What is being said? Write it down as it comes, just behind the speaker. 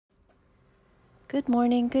Good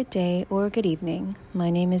morning, good day, or good evening. My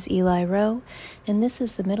name is Eli Rowe, and this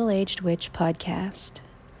is the Middle-Aged Witch Podcast.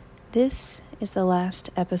 This is the last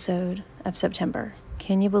episode of September.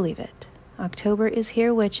 Can you believe it? October is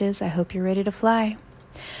here, witches. I hope you're ready to fly.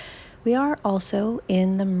 We are also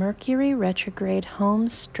in the Mercury retrograde home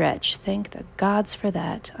stretch. Thank the gods for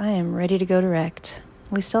that. I am ready to go direct.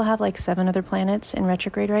 We still have like 7 other planets in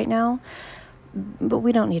retrograde right now, but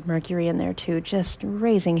we don't need Mercury in there too, just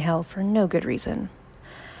raising hell for no good reason.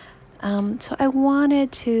 So I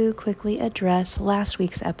wanted to quickly address last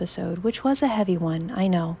week's episode, which was a heavy one, I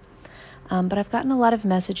know. But I've gotten a lot of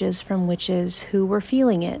messages from witches who were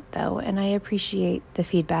feeling it, though, and I appreciate the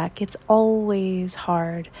feedback. It's always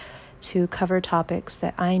hard to cover topics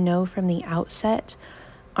that I know from the outset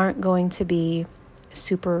aren't going to be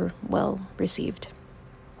super well received.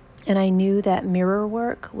 And I knew that mirror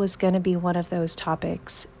work was going to be one of those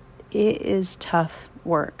topics. It is tough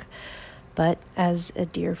work. But as a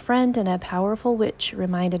dear friend and a powerful witch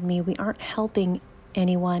reminded me, we aren't helping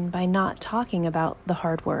anyone by not talking about the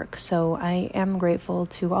hard work. So I am grateful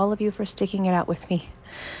to all of you for sticking it out with me.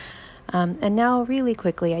 And now really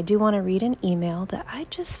quickly, I do want to read an email that I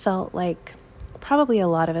just felt like probably a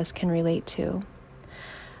lot of us can relate to.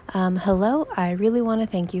 Hello, I really want to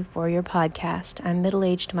thank you for your podcast. I'm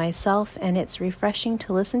middle-aged myself, and it's refreshing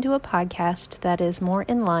to listen to a podcast that is more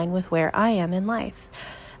in line with where I am in life.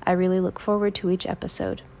 I really look forward to each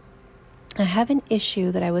episode. I have an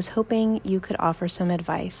issue that I was hoping you could offer some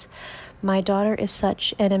advice. My daughter is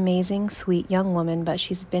such an amazing, sweet young woman, but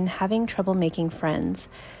she's been having trouble making friends.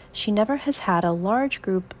 She never has had a large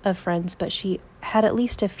group of friends, but she had at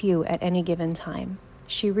least a few at any given time.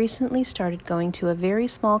 She recently started going to a very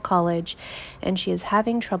small college, and she is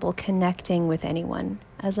having trouble connecting with anyone.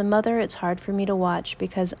 As a mother, it's hard for me to watch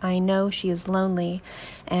because I know she is lonely,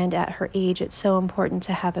 and at her age, it's so important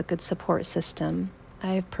to have a good support system.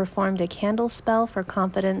 I've performed a candle spell for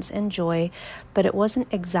confidence and joy, but it wasn't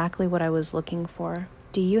exactly what I was looking for.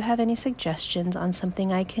 Do you have any suggestions on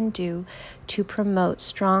something I can do to promote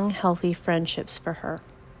strong, healthy friendships for her?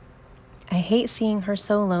 I hate seeing her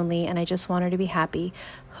so lonely, and I just want her to be happy.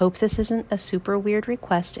 Hope this isn't a super weird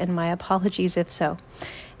request, and my apologies if so.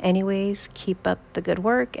 Anyways, keep up the good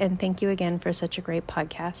work, and thank you again for such a great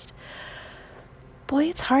podcast. Boy,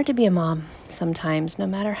 it's hard to be a mom sometimes. No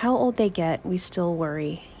matter how old they get, we still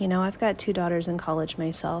worry. You know, I've got 2 daughters in college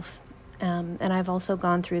myself, and I've also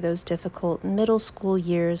gone through those difficult middle school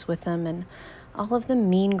years with them, and all of the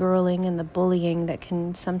mean girling and the bullying that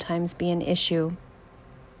can sometimes be an issue.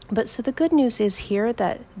 But so the good news is here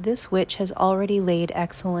that this witch has already laid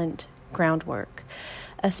excellent groundwork.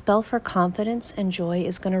 A spell for confidence and joy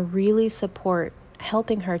is going to really support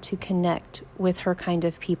helping her to connect with her kind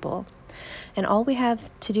of people. And all we have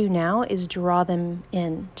to do now is draw them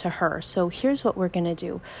in to her. So here's what we're going to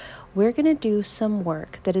do. We're going to do some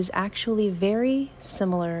work that is actually very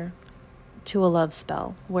similar to a love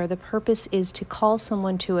spell, where the purpose is to call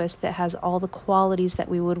someone to us that has all the qualities that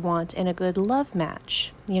we would want in a good love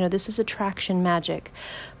match. You know, this is attraction magic,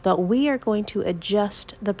 but we are going to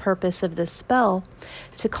adjust the purpose of this spell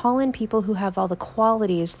to call in people who have all the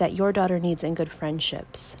qualities that your daughter needs in good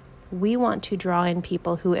friendships. We want to draw in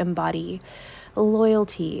people who embody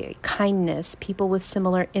loyalty, kindness, people with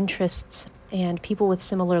similar interests, and people with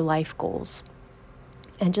similar life goals.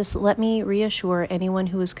 And just let me reassure anyone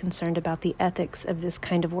who is concerned about the ethics of this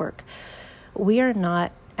kind of work. We are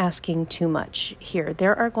not asking too much here.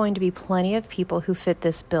 There are going to be plenty of people who fit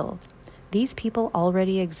this bill. These people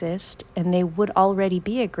already exist, and they would already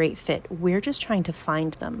be a great fit. We're just trying to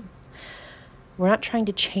find them. We're not trying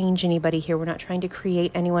to change anybody here. We're not trying to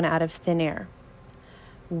create anyone out of thin air.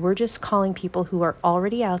 We're just calling people who are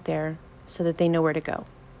already out there so that they know where to go.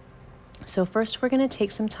 So first, we're going to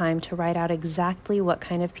take some time to write out exactly what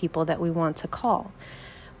kind of people that we want to call.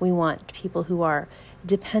 We want people who are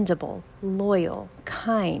dependable, loyal,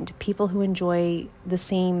 kind, people who enjoy the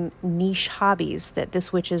same niche hobbies that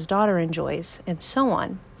this witch's daughter enjoys, and so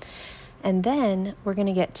on. And then we're going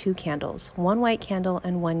to get 2 candles, 1 white candle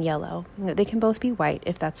and 1 yellow. They can both be white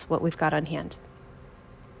if that's what we've got on hand.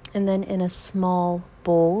 And then in a small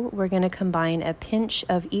bowl, we're going to combine a pinch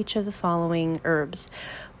of each of the following herbs.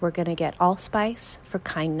 We're going to get allspice for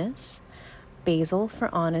kindness, basil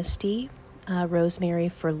for honesty, rosemary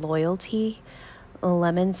for loyalty,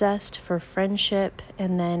 lemon zest for friendship,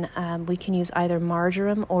 and then we can use either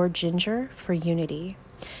marjoram or ginger for unity.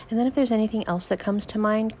 And then if there's anything else that comes to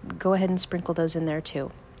mind, go ahead and sprinkle those in there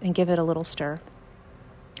too and give it a little stir.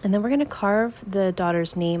 And then we're going to carve the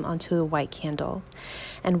daughter's name onto the white candle.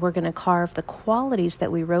 And we're going to carve the qualities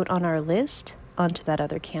that we wrote on our list onto that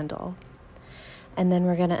other candle. And then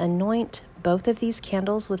we're going to anoint both of these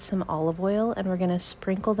candles with some olive oil, and we're going to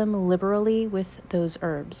sprinkle them liberally with those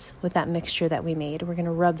herbs, with that mixture that we made. We're going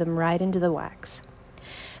to rub them right into the wax.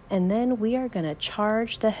 And then we are going to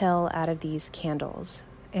charge the hell out of these candles.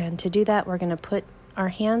 And to do that, we're going to put our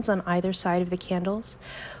hands on either side of the candles.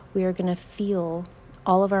 We are going to feel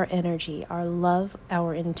all of our energy, our love,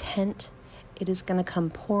 our intent. It is going to come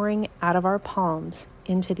pouring out of our palms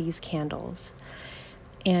into these candles.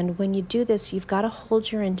 And when you do this, you've got to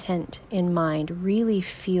hold your intent in mind, really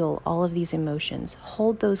feel all of these emotions,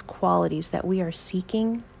 hold those qualities that we are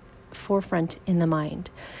seeking forefront in the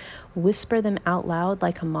mind. Whisper them out loud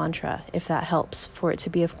like a mantra, if that helps, for it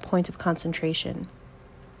to be a point of concentration.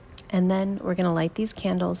 And then we're going to light these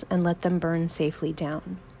candles and let them burn safely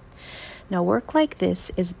down. Now, work like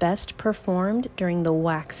this is best performed during the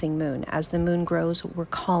waxing moon. As the moon grows, we're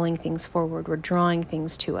calling things forward, we're drawing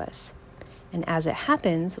things to us. And as it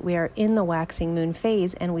happens, we are in the waxing moon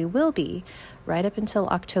phase, and we will be right up until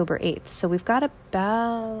October 8th. So we've got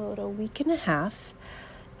about a week and a half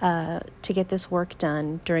to get this work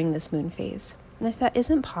done during this moon phase. And if that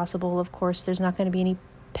isn't possible, of course, there's not going to be any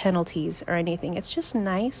penalties or anything. It's just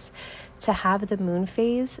nice to have the moon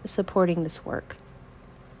phase supporting this work.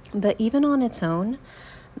 But even on its own,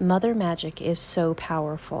 mother magic is so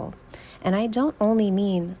powerful. And I don't only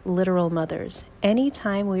mean literal mothers.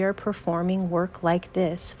 Anytime we are performing work like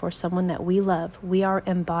this for someone that we love, we are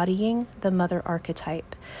embodying the mother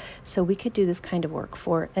archetype. So we could do this kind of work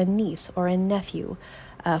for a niece or a nephew,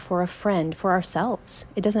 for a friend, for ourselves.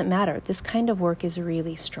 It doesn't matter. This kind of work is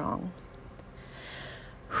really strong.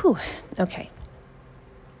 Whew. Okay.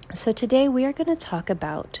 So today we are going to talk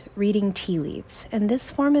about reading tea leaves. And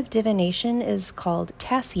this form of divination is called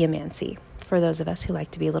tasseomancy. For those of us who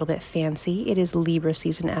like to be a little bit fancy, it is Libra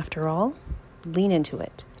season after all. Lean into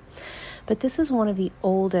it. But this is one of the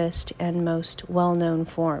oldest and most well-known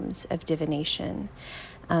forms of divination.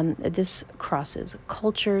 This crosses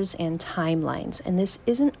cultures and timelines. And this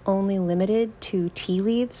isn't only limited to tea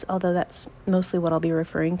leaves, although that's mostly what I'll be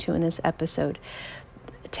referring to in this episode.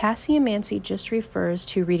 Tasseomancy just refers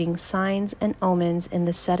to reading signs and omens in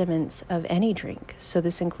the sediments of any drink. So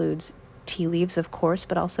this includes tea leaves, of course,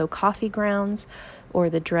 but also coffee grounds or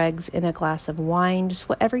the dregs in a glass of wine, just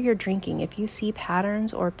whatever you're drinking. If you see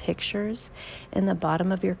patterns or pictures in the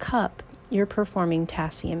bottom of your cup, you're performing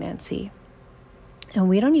tasseomancy. And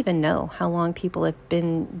we don't even know how long people have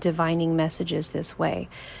been divining messages this way.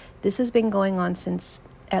 This has been going on since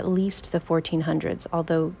at least the 1400s,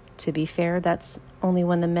 although to be fair, that's only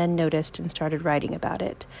when the men noticed and started writing about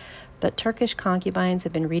it. But Turkish concubines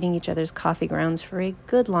have been reading each other's coffee grounds for a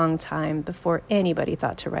good long time before anybody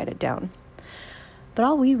thought to write it down. But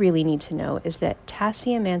all we really need to know is that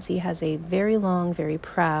tasseomancy has a very long, very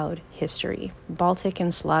proud history. Baltic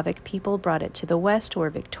and Slavic people brought it to the West,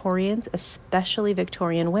 where Victorians, especially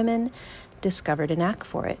Victorian women, discovered a knack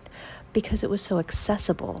for it because it was so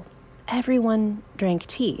accessible. Everyone drank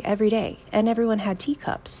tea every day, and everyone had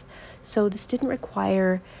teacups. So this didn't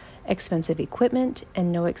require expensive equipment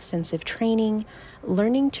and no extensive training.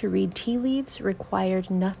 Learning to read tea leaves required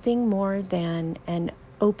nothing more than an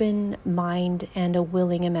open mind and a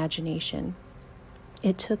willing imagination.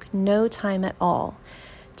 It took no time at all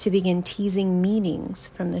to begin teasing meanings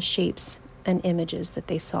from the shapes and images that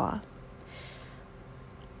they saw.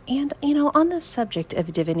 And, on the subject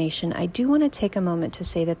of divination, I do want to take a moment to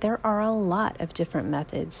say that there are a lot of different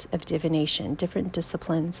methods of divination, different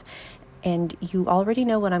disciplines, and you already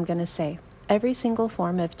know what I'm going to say. Every single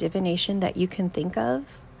form of divination that you can think of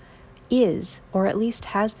is, or at least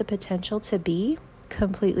has the potential to be,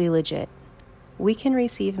 completely legit. We can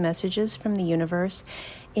receive messages from the universe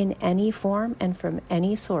in any form and from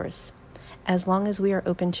any source, as long as we are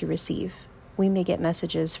open to receive. We may get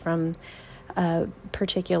messages from a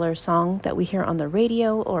particular song that we hear on the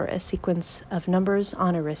radio or a sequence of numbers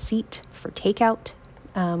on a receipt for takeout.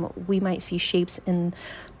 We might see shapes in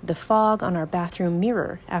the fog on our bathroom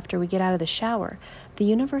mirror after we get out of the shower. The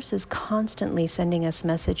universe is constantly sending us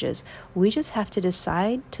messages. We just have to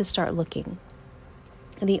decide to start looking.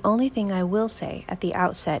 The only thing I will say at the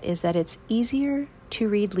outset is that it's easier to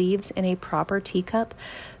read leaves in a proper teacup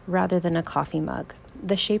rather than a coffee mug.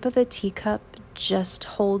 The shape of a teacup just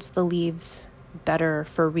holds the leaves better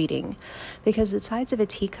for reading because the sides of a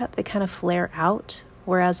teacup, they kind of flare out,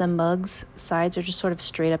 whereas a mug's sides are just sort of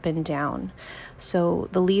straight up and down. So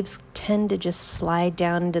the leaves tend to just slide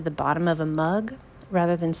down into the bottom of a mug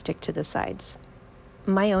rather than stick to the sides.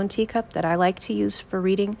 My own teacup that I like to use for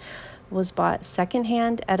reading was bought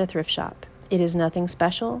secondhand at a thrift shop. It is nothing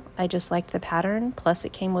special. I just liked the pattern, plus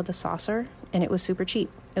it came with a saucer, and it was super cheap.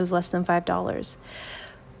 It was less than $5.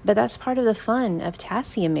 But that's part of the fun of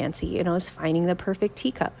tasseomancy, is finding the perfect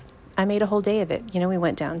teacup. I made a whole day of it. We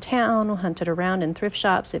went downtown, hunted around in thrift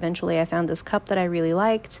shops. Eventually, I found this cup that I really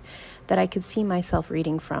liked that I could see myself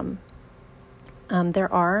reading from.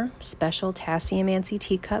 There are special tasseomancy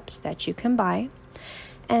teacups that you can buy.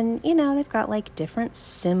 And, they've got like different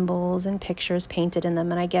symbols and pictures painted in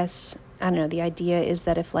them. And I guess, I don't know, the idea is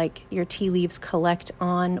that if like your tea leaves collect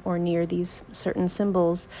on or near these certain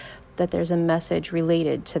symbols, that there's a message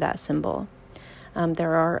related to that symbol.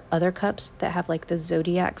 There are other cups that have like the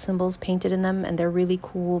zodiac symbols painted in them, and they're really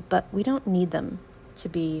cool, but we don't need them to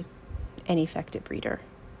be an effective reader.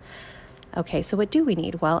 Okay, so what do we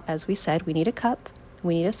need? Well, as we said, we need a cup,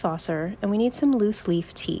 we need a saucer, and we need some loose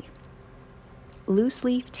leaf tea. Loose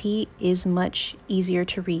leaf tea is much easier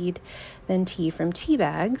to read than tea from tea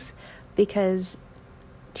bags because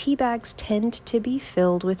tea bags tend to be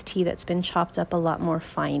filled with tea that's been chopped up a lot more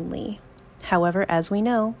finely. However, as we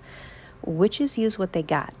know, witches use what they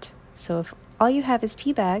got. So if all you have is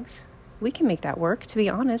tea bags, we can make that work. To be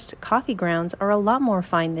honest, coffee grounds are a lot more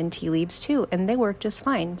fine than tea leaves too, and they work just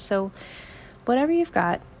fine. So whatever you've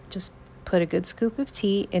got, just put a good scoop of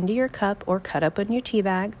tea into your cup or cut up in your tea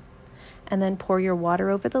bag, and then pour your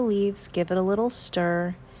water over the leaves, give it a little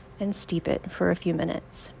stir, and steep it for a few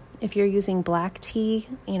minutes. If you're using black tea,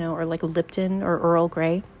 or like Lipton or Earl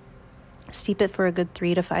Grey, steep it for a good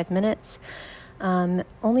 3 to 5 minutes.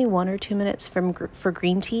 Only 1 or 2 minutes for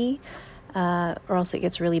green tea, or else it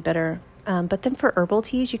gets really bitter. But then for herbal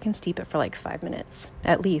teas, you can steep it for like 5 minutes,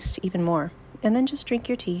 at least, even more. And then just drink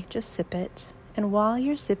your tea, just sip it. And while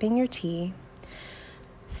you're sipping your tea,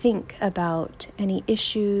 think about any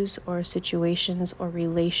issues or situations or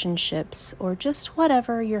relationships or just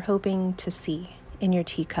whatever you're hoping to see in your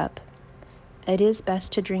teacup. It is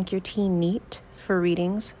best to drink your tea neat for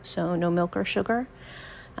readings, so no milk or sugar.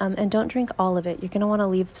 And don't drink all of it. You're going to want to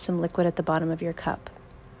leave some liquid at the bottom of your cup.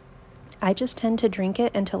 I just tend to drink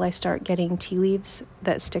it until I start getting tea leaves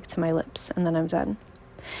that stick to my lips, and then I'm done.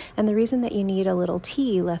 And the reason that you need a little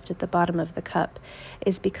tea left at the bottom of the cup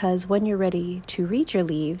is because when you're ready to read your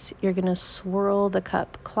leaves, you're going to swirl the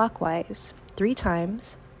cup clockwise 3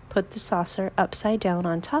 times, put the saucer upside down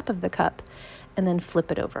on top of the cup, and then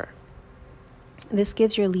flip it over. This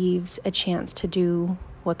gives your leaves a chance to do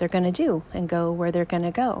what they're going to do and go where they're going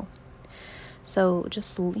to go. So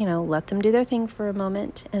just, let them do their thing for a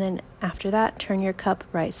moment. And then after that, turn your cup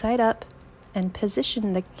right side up and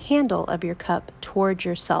position the handle of your cup towards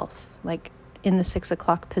yourself, like in the 6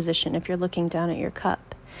 o'clock position if you're looking down at your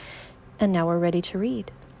cup. And now we're ready to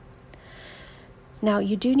read. Now,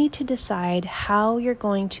 you do need to decide how you're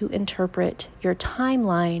going to interpret your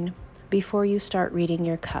timeline before you start reading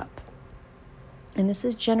your cup. And this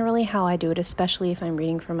is generally how I do it, especially if I'm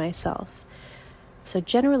reading for myself. So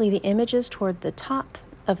generally, the images toward the top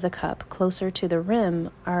of the cup, closer to the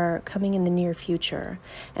rim, are coming in the near future.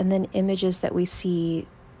 And then images that we see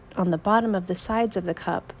on the bottom of the sides of the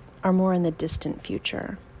cup are more in the distant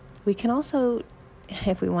future. We can also,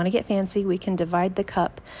 if we want to get fancy, we can divide the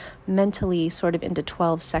cup mentally sort of into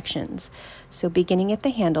 12 sections. So beginning at the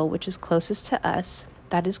handle, which is closest to us,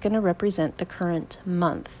 that is going to represent the current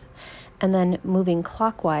month. And then moving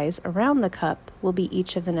clockwise around the cup will be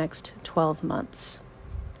each of the next 12 months.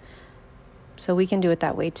 So we can do it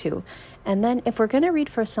that way too. And then if we're going to read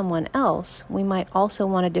for someone else, we might also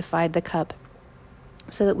want to divide the cup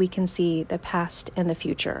so that we can see the past and the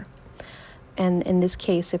future. And in this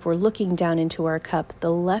case, if we're looking down into our cup,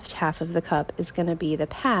 the left half of the cup is going to be the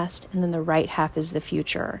past, and then the right half is the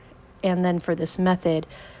future. And then for this method,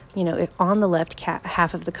 if on the left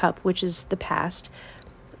half of the cup, which is the past,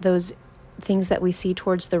 those things that we see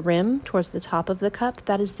towards the rim, towards the top of the cup,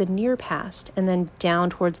 that is the near past. And then down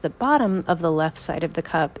towards the bottom of the left side of the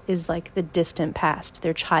cup is like the distant past,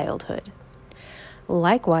 their childhood.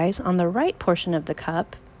 Likewise, on the right portion of the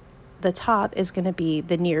cup, the top is going to be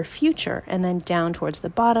the near future, and then down towards the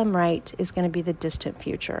bottom right is going to be the distant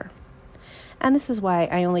future. And this is why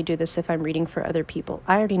I only do this if I'm reading for other people.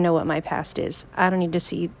 I already know what my past is. I don't need to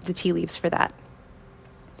see the tea leaves for that.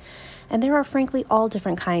 And there are frankly all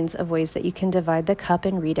different kinds of ways that you can divide the cup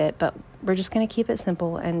and read it, but we're just going to keep it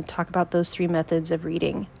simple and talk about those 3 methods of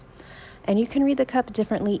reading. And you can read the cup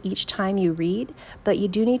differently each time you read, but you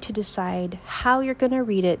do need to decide how you're going to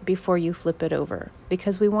read it before you flip it over,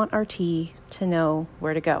 because we want our tea to know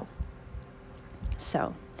where to go.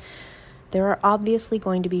 So, there are obviously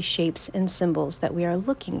going to be shapes and symbols that we are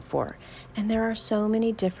looking for, and there are so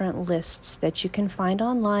many different lists that you can find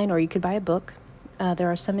online, or you could buy a book.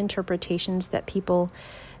 There are some interpretations that people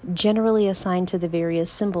generally assigned to the various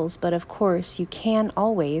symbols, but of course you can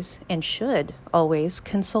always and should always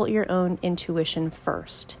consult your own intuition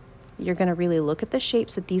first. You're going to really look at the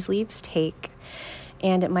shapes that these leaves take,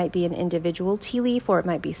 and it might be an individual tea leaf, or it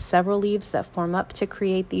might be several leaves that form up to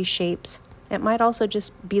create these shapes. It might also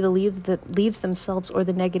just be the leaves themselves or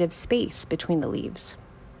the negative space between the leaves.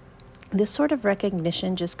 This sort of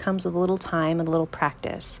recognition just comes with a little time and a little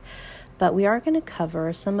practice. But we are going to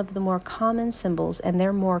cover some of the more common symbols and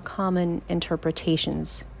their more common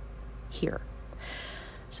interpretations here.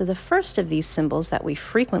 So the first of these symbols that we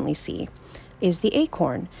frequently see is the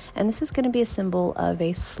acorn. And this is going to be a symbol of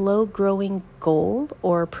a slow-growing goal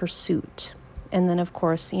or pursuit. And then, of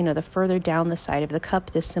course, the further down the side of the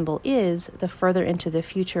cup this symbol is, the further into the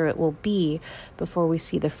future it will be before we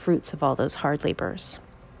see the fruits of all those hard labors.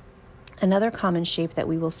 Another common shape that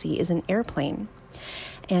we will see is an airplane.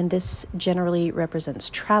 And this generally represents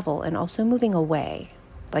travel and also moving away,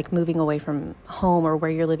 like moving away from home or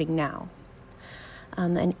where you're living now.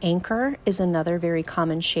 An anchor is another very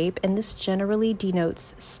common shape, and this generally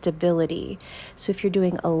denotes stability. So if you're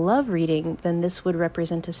doing a love reading, then this would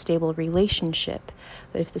represent a stable relationship.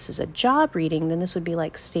 But if this is a job reading, then this would be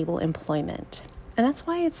like stable employment. And that's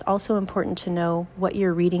why it's also important to know what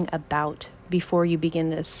you're reading about before you begin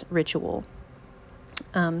this ritual.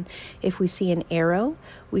 If we see an arrow,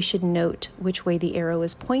 we should note which way the arrow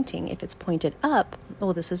is pointing. If it's pointed up,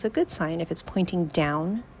 well, this is a good sign. If it's pointing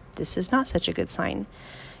down, this is not such a good sign.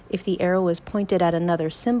 If the arrow is pointed at another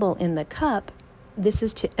symbol in the cup, this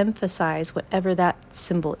is to emphasize whatever that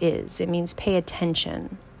symbol is. It means pay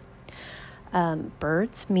attention.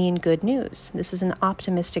 Birds mean good news. This is an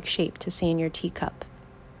optimistic shape to see in your teacup.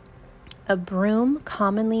 A broom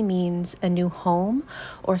commonly means a new home,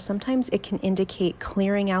 or sometimes it can indicate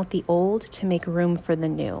clearing out the old to make room for the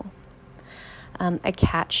new. A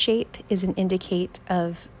cat shape is an indication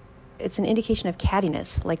of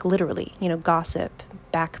cattiness, like literally, gossip,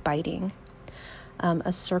 backbiting.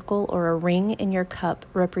 A circle or a ring in your cup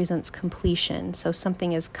represents completion, so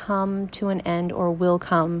something has come to an end or will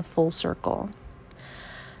come full circle.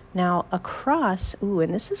 Now, a cross,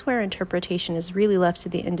 and this is where interpretation is really left to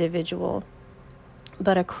the individual,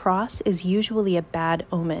 but a cross is usually a bad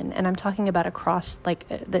omen, and I'm talking about a cross like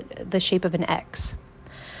the shape of an X.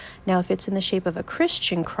 Now, if it's in the shape of a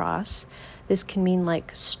Christian cross, this can mean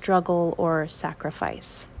like struggle or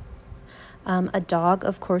sacrifice. A dog,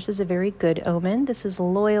 of course, is a very good omen. This is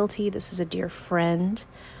loyalty. This is a dear friend.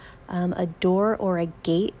 A door or a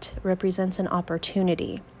gate represents an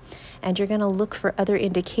opportunity. And you're going to look for other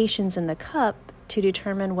indications in the cup to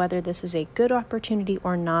determine whether this is a good opportunity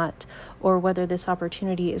or not, or whether this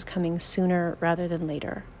opportunity is coming sooner rather than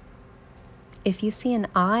later. If you see an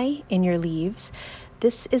eye in your leaves,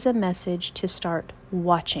 this is a message to start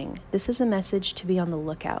watching. This is a message to be on the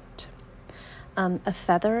lookout. A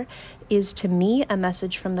feather is, to me, a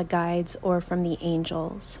message from the guides or from the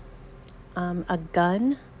angels. A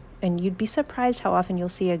gun, and you'd be surprised how often you'll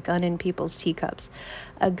see a gun in people's teacups.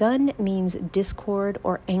 A gun means discord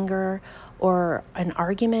or anger or an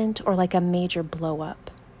argument or like a major blow up.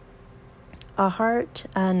 A heart,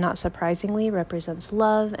 not surprisingly, represents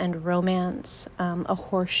love and romance. A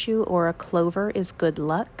horseshoe or a clover is good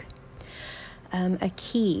luck. A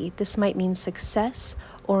key, this might mean success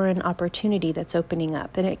or an opportunity that's opening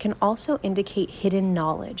up. And it can also indicate hidden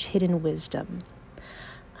knowledge, hidden wisdom.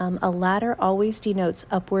 A ladder always denotes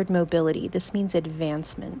upward mobility. This means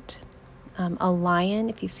advancement. A lion,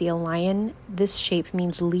 if you see a lion, this shape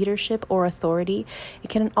means leadership or authority. It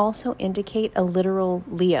can also indicate a literal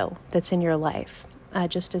Leo that's in your life.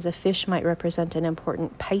 Just as a fish might represent an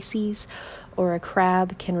important Pisces, or a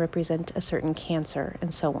crab can represent a certain Cancer,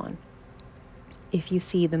 and so on. If you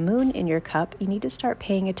see the moon in your cup, you need to start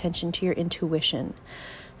paying attention to your intuition.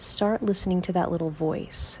 Start listening to that little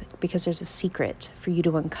voice, because there's a secret for you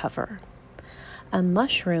to uncover. A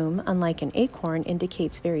mushroom, unlike an acorn,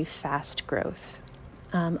 indicates very fast growth.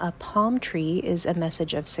 A palm tree is a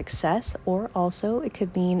message of success, or also it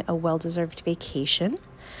could mean a well-deserved vacation.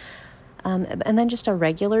 And then just a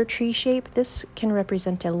regular tree shape, this can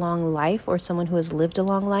represent a long life or someone who has lived a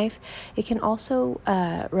long life. It can also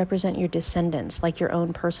represent your descendants, like your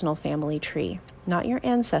own personal family tree. Not your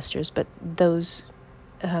ancestors, but those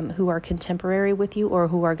who are contemporary with you or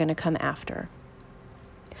who are going to come after.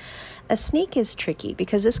 A snake is tricky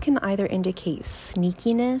because this can either indicate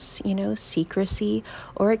sneakiness, secrecy,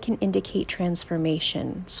 or it can indicate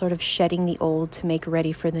transformation, sort of shedding the old to make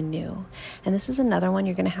ready for the new. And this is another one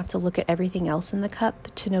you're going to have to look at everything else in the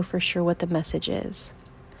cup to know for sure what the message is.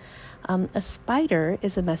 A spider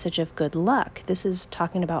is a message of good luck. This is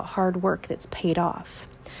talking about hard work that's paid off.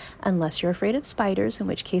 Unless you're afraid of spiders, in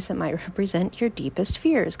which case it might represent your deepest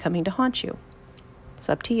fears coming to haunt you. It's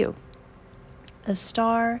up to you. A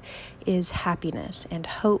star is happiness and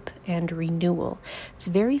hope and renewal. It's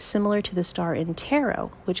very similar to the star in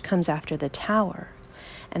tarot, which comes after the tower.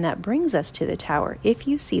 And that brings us to the tower. If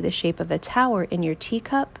you see the shape of a tower in your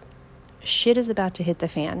teacup, shit is about to hit the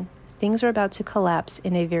fan. Things are about to collapse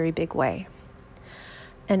in a very big way.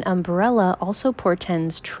 An umbrella also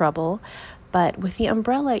portends trouble, but with the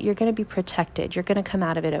umbrella, you're going to be protected. You're going to come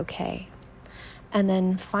out of it okay. And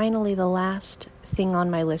then finally, the last thing on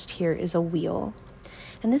my list here is a wheel.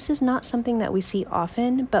 And this is not something that we see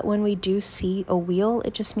often, but when we do see a wheel,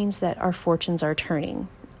 it just means that our fortunes are turning.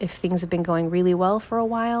 If things have been going really well for a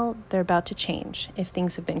while, they're about to change. If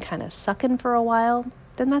things have been kind of sucking for a while,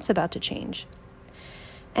 then that's about to change.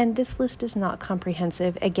 And this list is not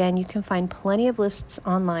comprehensive. Again, you can find plenty of lists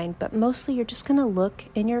online, but mostly you're just going to look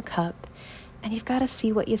in your cup and you've got to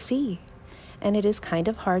see what you see. And it is kind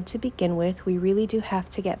of hard to begin with. We really do have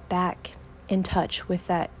to get back in touch with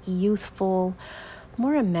that youthful,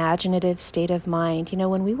 more imaginative state of mind. You know,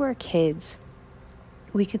 when we were kids,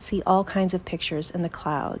 we could see all kinds of pictures in the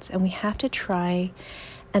clouds, and we have to try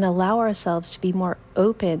and allow ourselves to be more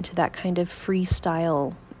open to that kind of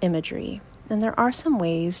freestyle imagery. And there are some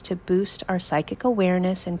ways to boost our psychic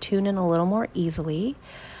awareness and tune in a little more easily.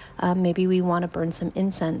 Maybe we want to burn some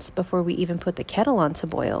incense before we even put the kettle on to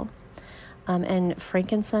boil. And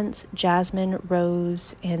frankincense, jasmine,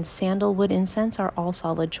 rose, and sandalwood incense are all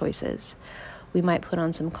solid choices. We might put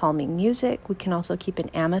on some calming music. We can also keep an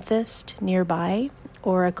amethyst nearby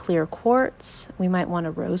or a clear quartz. We might want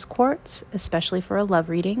a rose quartz, especially for a love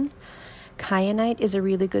reading. Kyanite is a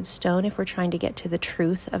really good stone if we're trying to get to the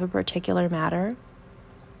truth of a particular matter.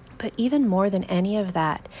 But even more than any of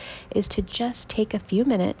that is to just take a few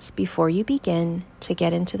minutes before you begin to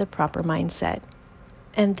get into the proper mindset.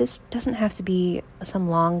 And this doesn't have to be some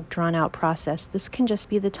long, drawn-out process. This can just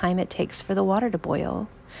be the time it takes for the water to boil.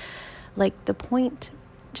 Like the point,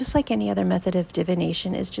 just like any other method of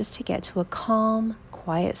divination, is just to get to a calm,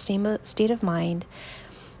 quiet state of mind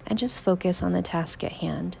and just focus on the task at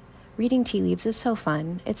hand. Reading tea leaves is so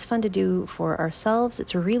fun. It's fun to do for ourselves.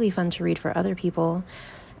 It's really fun to read for other people.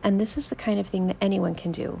 And this is the kind of thing that anyone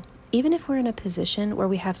can do. Even if we're in a position where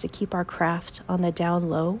we have to keep our craft on the down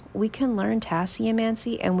low, we can learn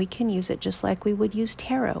tasseomancy and we can use it just like we would use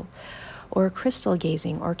tarot or crystal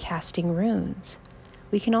gazing or casting runes.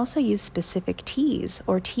 We can also use specific teas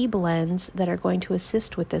or tea blends that are going to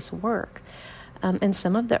assist with this work. And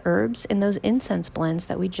some of the herbs in those incense blends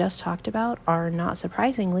that we just talked about are, not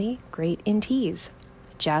surprisingly, great in teas.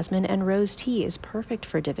 Jasmine and rose tea is perfect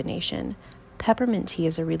for divination. Peppermint tea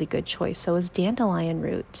is a really good choice, so is dandelion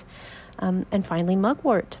root. And finally,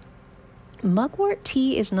 mugwort. Mugwort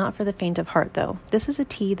tea is not for the faint of heart, though. This is a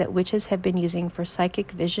tea that witches have been using for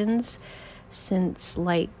psychic visions since,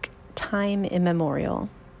 time immemorial.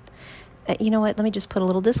 You know what? Let me just put a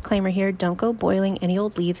little disclaimer here. Don't go boiling any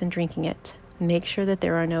old leaves and drinking it. Make sure that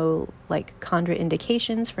there are no,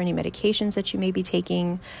 contraindications for any medications that you may be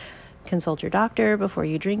taking. Consult your doctor before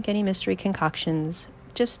you drink any mystery concoctions.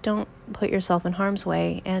 Just don't put yourself in harm's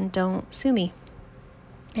way and don't sue me.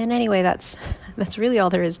 And anyway, that's really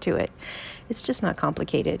all there is to it. It's just not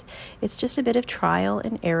complicated. It's just a bit of trial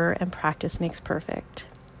and error, and practice makes perfect.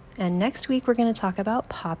 And next week, we're going to talk about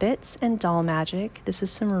poppets and doll magic. This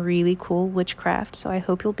is some really cool witchcraft, so I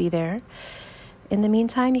hope you'll be there. In the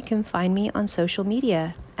meantime, you can find me on social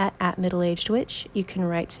media at middleagedwitch. You can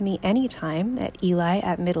write to me anytime at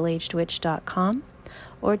eli@middleagedwitch.com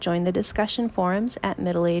or join the discussion forums at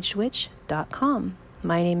middleagedwitch.com.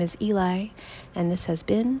 My name is Eli, and this has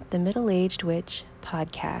been the Middle-Aged Witch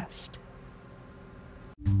Podcast.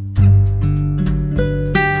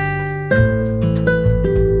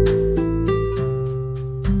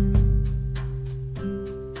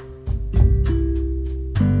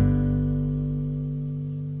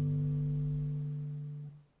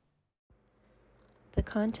 The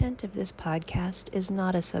content of this podcast is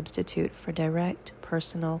not a substitute for direct,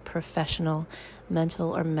 personal, professional,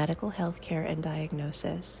 mental, or medical health care and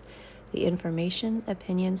diagnosis. The information,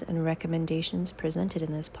 opinions, and recommendations presented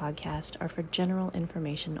in this podcast are for general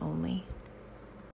information only.